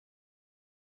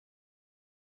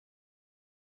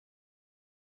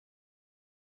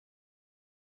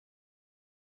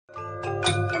សូ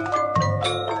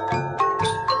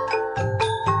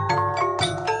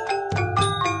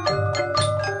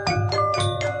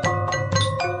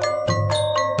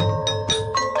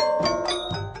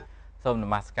មន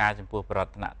មស្ការចំពោះប្រត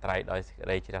នត្រ័យដោយសេចក្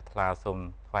តីជ្រះថ្លាសូម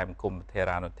ថ្វាយបង្គំធេ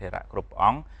រានុធេរៈគ្រប់អ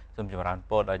ង្គសូមចម្រើន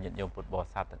ពរដល់ញាតិញោមពុទ្ធបរិ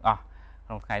ស័ទទាំងអស់ក្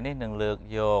នុងថ្ងៃនេះនឹងលើក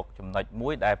យកចំណុចមួ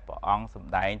យដែលព្រះអង្គស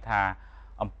ម្ដែងថា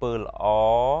អំពើល្អ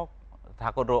ថា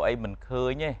គាត់រកអីមិនឃើ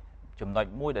ញទេចំណុច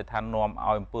មួយដែលថានាំ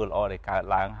ឲ្យអំពើល្អដែលកើត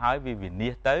ឡើងហើយវាវិនិ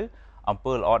ច្ឆ័យទៅអំ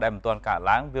ពើល្អដែលមិនទាន់កើត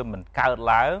ឡើងវាមិនកើត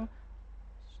ឡើង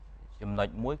ចំណុច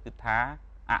មួយគឺថា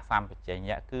អសម្បជញ្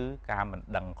ញៈគឺការមិន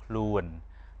ដឹងខ្លួន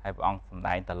ហើយព្រះអង្គសម្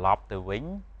ដែងត្រឡប់ទៅវិញ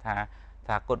ថា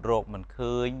គាត់រកមិន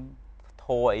ឃើញធ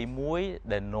ម៌អីមួយ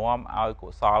ដែលនាំឲ្យកុ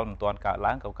សលមិនទាន់កើត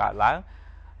ឡើងក៏កើតឡើង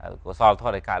កុសលធ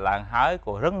ម៌ដែលកើតឡើងហើយ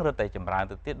ក៏រឹងរឹតតែចម្រើន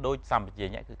ទៅទៀតដោយសម្បជ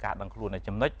ញ្ញៈគឺការដឹងខ្លួនតែ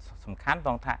ចំណុចសំខាន់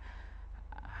ត្រង់ថា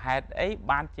ហេតុអី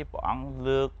បានជាព្រះអង្គ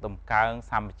លើកតម្កើង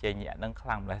សម្បជញ្ញៈនឹងខ្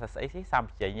លាំងម្ល៉េះថាស្អីសម្ប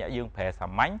ជញ្ញៈយើងប្រែសា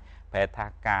មញ្ញប្រែថា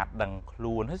ការដឹងខ្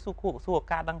លួនហើយសួរ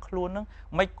ការដឹងខ្លួននឹង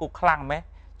មិនក៏ខ្លាំងម៉េះ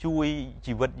ជួយ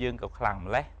ជីវិតយើងក៏ខ្លាំង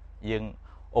ម្ល៉េះយើង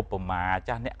ឧបមា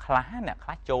ចាស់អ្នកខ្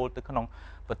លះចូលទៅក្នុង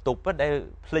បន្ទប់ដែល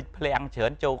ភ្លេចភ្លាំងច្រើ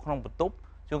នចូលក្នុងបន្ទប់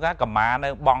ជួនកាលកម្មានៅ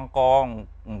បងក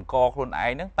ខ្លួនឯ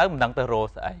ងហ្នឹងទៅមិនដឹងទៅរក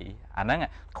ស្អីអាហ្នឹង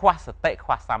ខ្វះសតិខ្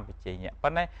វះសម្បជញ្ញៈប៉ុ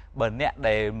ន្តែបើអ្នក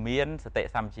ដែលមានសតិ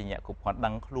សម្បជញ្ញៈគ្រប់គ្រាន់ដឹ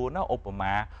ងខ្លួនណាឧប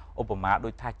មាដូ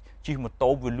ចថាជិះម៉ូតូ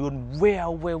វាលឿនវ៉ា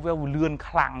វលឿន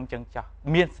ខ្លាំងអញ្ចឹងចាស់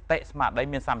មានសតិស្មារតី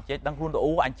មានសម្បជញ្ញៈដឹងខ្លួនទៅ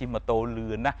អូអញជិះម៉ូតូលឿ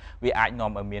នណាវាអាច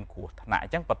នាំឲ្យមានគ្រោះថ្នាក់អ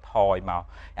ញ្ចឹងបន្ថយមក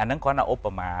អាហ្នឹងគ្រាន់តែឧប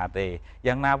មាទេ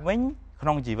យ៉ាងណាវិញក្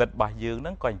នុងជីវិតរបស់យើងហ្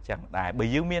នឹងក៏អញ្ចឹងដែរបើ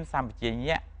យើងមានសម្បជញ្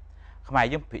ញៈខ្មែរ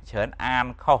យើងពិច្រើនអាន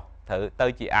ខុសត្រូវទៅ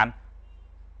ជាអាន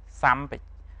សម្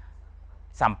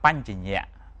បញ្ញៈ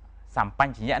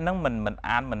ហ្នឹងមិន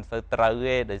អានមិនសូវត្រូវ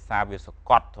ទេដោយសារវាស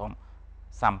កត់ក្នុង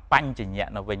សម្បញ្ញៈ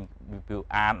នៅវិញវា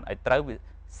អានឲ្យត្រូវវា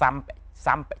ស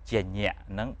ម្បជញ្ញៈ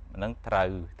ហ្នឹងត្រូ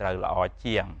វល្អ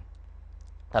ជាង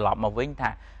ត្រឡប់មកវិញ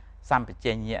ថាសម្បជ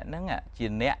ញ្ញៈហ្នឹងជា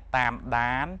អ្នកតាម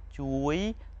ដានជួយ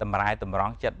តម្រែតម្រ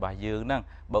ង់ចិត្តរបស់យើងហ្នឹង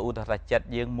បើឧទាហរណ៍ចិត្ត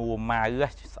យើងមួម៉ៅ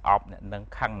ស្អប់អ្នកនឹង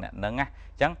ខឹងអ្នកនឹងអ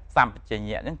ញ្ចឹងសម្បជញ្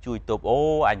ញៈហ្នឹងជួយទប់អូ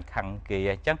អញខឹងគេ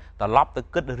អញ្ចឹងត្រឡប់ទៅ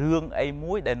គិតរឿងអី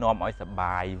មួយដែលនាំឲ្យសប្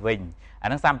បាយវិញអា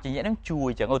ហ្នឹងសម្បជញ្ញៈហ្នឹងជួយ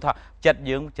អញ្ចឹងឧទាហរណ៍ចិត្ត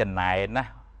យើងចំណែនណា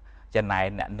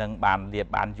អ្នកនឹងបានលៀប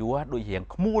បានយួរដូចរៀង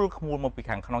ខ្មួលមកពី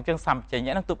ខាងក្នុងអញ្ចឹងសម្បជញ្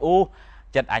ញៈហ្នឹងទប់អូ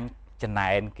ចិត្តអញចំ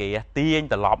ណែនគេទាញ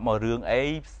ត្រឡប់មករឿងអី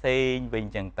ផ្សេងវិញអ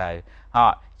ញ្ចឹងទៅ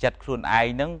ចិត្តខ្លួនឯង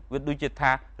ហ្នឹងវាដូចជា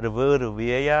ថារវើរ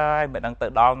វាយហើយមិនដឹងទៅ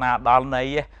ដល់ណាដល់ណី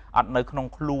អត់នៅក្នុង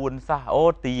ខ្លួនសោះអូ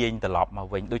ទាញត្រឡប់មក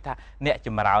វិញដូចថាអ្នកច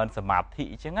ម្រើនសមាធិ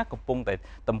អញ្ចឹងកំពុងតែ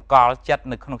តម្កល់ចិត្ត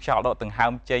នៅក្នុងខ្យល់ដកដង្ហើ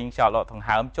មចេញខ្យល់ដកដង្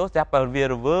ហើមចូលស្រាប់តែវា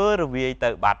រវើរវាយទៅ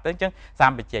បាត់ទៅអញ្ចឹងស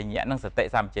ម្បជញ្ញៈហ្នឹងសតិ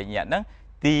សម្បជញ្ញៈហ្នឹង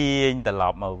ទាញត្រឡ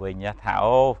ប់មកវិញថា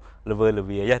អូរវើរ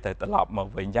វាយទៅត្រឡប់មក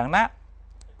វិញអញ្ចឹងណា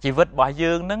ជីវិតរបស់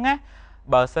យើងហ្នឹងណា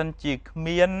បើសិនជាគ្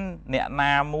មានអ្នក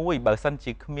ណាមួយបើសិន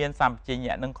ជាគ្មានសម្បជញ្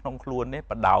ញៈនឹងក្នុងខ្លួននេះ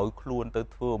បដោយខ្លួនទៅ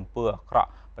ធ្វើអំពើអាក្រក់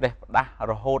ផ្ដេសផ្ដាស់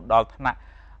រហូតដល់ថ្នាក់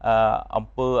អំ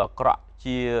ពើអាក្រក់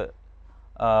ជា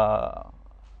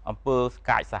អំពើស្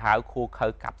កាចសាហាវខួខើ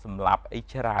កាប់សម្លាប់អី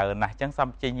ច្រើនណាស់អញ្ចឹងស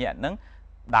ម្បជញ្ញៈនឹង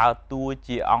ដើរតួ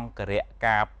ជាអង្គរៈ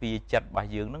ការពារចិត្តរបស់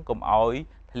យើងនឹងកុំឲ្យ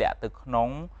ធ្លាក់ទៅក្នុង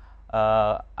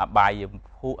អបា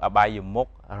យមុខ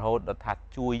រហូតដល់ថា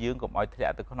ជួយយើងកុំឲ្យធ្លា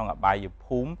ក់ទៅក្នុងអបាយ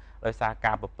ភូមិដោយសារ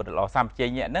ការប្រព្រឹត្តល្អសម្បជ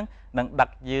ញ្ញៈហ្នឹងនឹងដឹ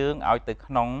កយើងឲ្យទៅ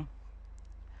ក្នុង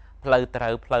ផ្លូវត្រូ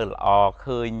វផ្លូវល្អ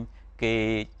ឃើញគេ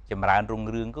ចម្រើនរុង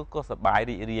រឿងក៏សប្បាយ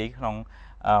រីករាយក្នុង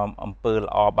អំពើល្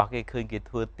អរបស់គេឃើញគេ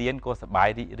ធ្វើទានក៏សប្បាយ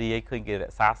រីករាយឃើញគេរ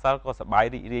ក្សាសិលក៏សប្បាយ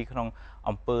រីករាយក្នុង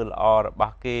អំពើល្អរប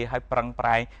ស់គេហើយប្រឹងប្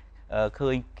រែងឃើ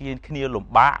ញគ្នាលំ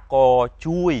បាកក៏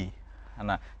ជួយ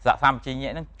ណាសម្បជញ្ញៈ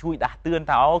ហ្នឹងជួយដាស់តឿន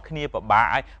ថាអូគ្នាពិបាក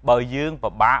ហើយបើយើង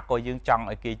ពិបាកក៏យើងចង់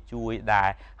ឲ្យគេជួយដែរ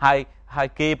ហើយ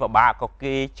គេពិបាកក៏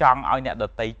គេចង់ឲ្យអ្នកដ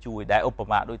ទៃជួយដែរឧប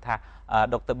មាដូចថា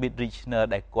ដុកទ័រ Bit Richner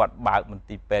ដែលគាត់បើកមន្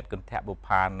ទីរពេទ្យគន្ធបុប្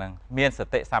ផាហ្នឹងមានស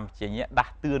តិសម្បជញ្ញៈដា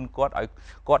ស់តឿនគាត់ឲ្យ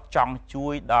គាត់ចង់ជួ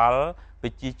យដល់ប្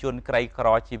រជាជនក្រីក្រ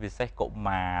ជាពិសេសកុ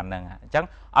មារហ្នឹងអញ្ចឹង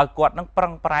ឲ្យគាត់នឹងប្រឹ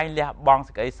ងប្រែងលះបង់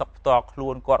សេចក្តីសុខផ្ទាល់ខ្លួ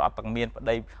នគាត់អត់ទាំងមានប្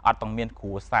តីអត់ទាំងមានគ្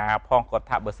រួសារផងគាត់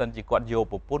ថាបើសិនជាគាត់យក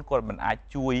ប្រពន្ធគាត់មិនអាច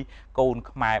ជួយកូន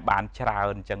ខ្មែរបានច្រើ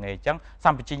នអញ្ចឹងឯងអញ្ចឹងស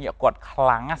ម្បជញ្ញៈគាត់ខ្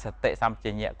លាំងសតិសម្បជ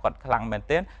ញ្ញៈគាត់ខ្លាំងមែន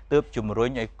ទែនទើបជំរុញ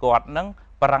ឲ្យគាត់នឹង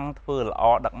ប្រឹងធ្វើល្អ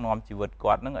ដឹកនាំជីវិត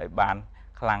គាត់នឹងឲ្យបាន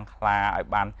ខ្លាំងក្លាឲ្យ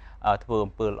បានធ្វើ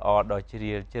អំពើល្អដ៏ជ្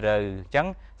រាលជ្រៅអញ្ចឹង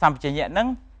សម្បជញ្ញៈហ្នឹង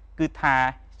គឺថា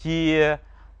ជា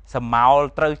សមោល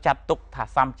ត្រូវចាត់ទុកថា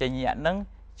សម្បជញ្ញៈហ្នឹង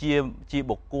ជា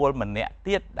បុគ្គលម្នាក់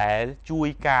ទៀតដែលជួយ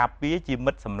ការពារជា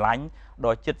មិត្តសម្លាញ់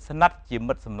ដ៏ជិតស្និទ្ធជា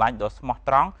មិត្តសម្លាញ់ដ៏ស្មោះ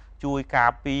ត្រង់ជួយកា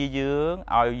រពារយើង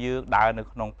ឲ្យយើងដើរនៅ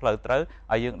ក្នុងផ្លូវត្រូវ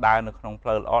ឲ្យយើងដើរនៅក្នុងផ្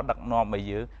លូវល្អដឹកនាំឲ្យ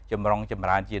យើងចម្រុងចម្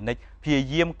រើនជានិច្ចព្យា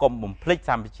យាមកុំបំភ្លេច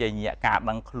សម្បជញ្ញៈការ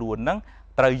ដឹងខ្លួននឹង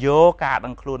ត្រូវយកការដឹ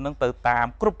ងខ្លួននឹងទៅតាម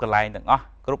គ្រប់កន្លែងទាំងអស់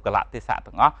គ្រប់កលៈទេសៈ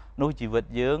ទាំងអស់នោះជីវិត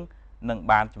យើងនឹង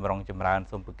បានចម្រុងចម្រើន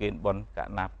សូមប្រគេនបុណ្យក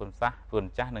ណ្ណាគុណសាសគុណ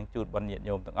ចាស់និងជូតបុណ្យញាតិ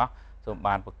ញោមទាំងអស់សូម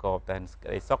បានប្រកបតែសេចក្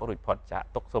តីសុខរួចផុតចាក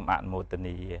ទុក្ខសូមអនុមោទ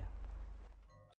នា